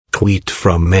tweet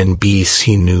from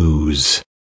NBC News.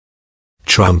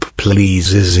 Trump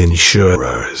pleases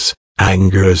insurers,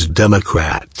 angers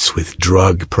Democrats with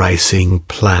drug pricing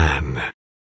plan.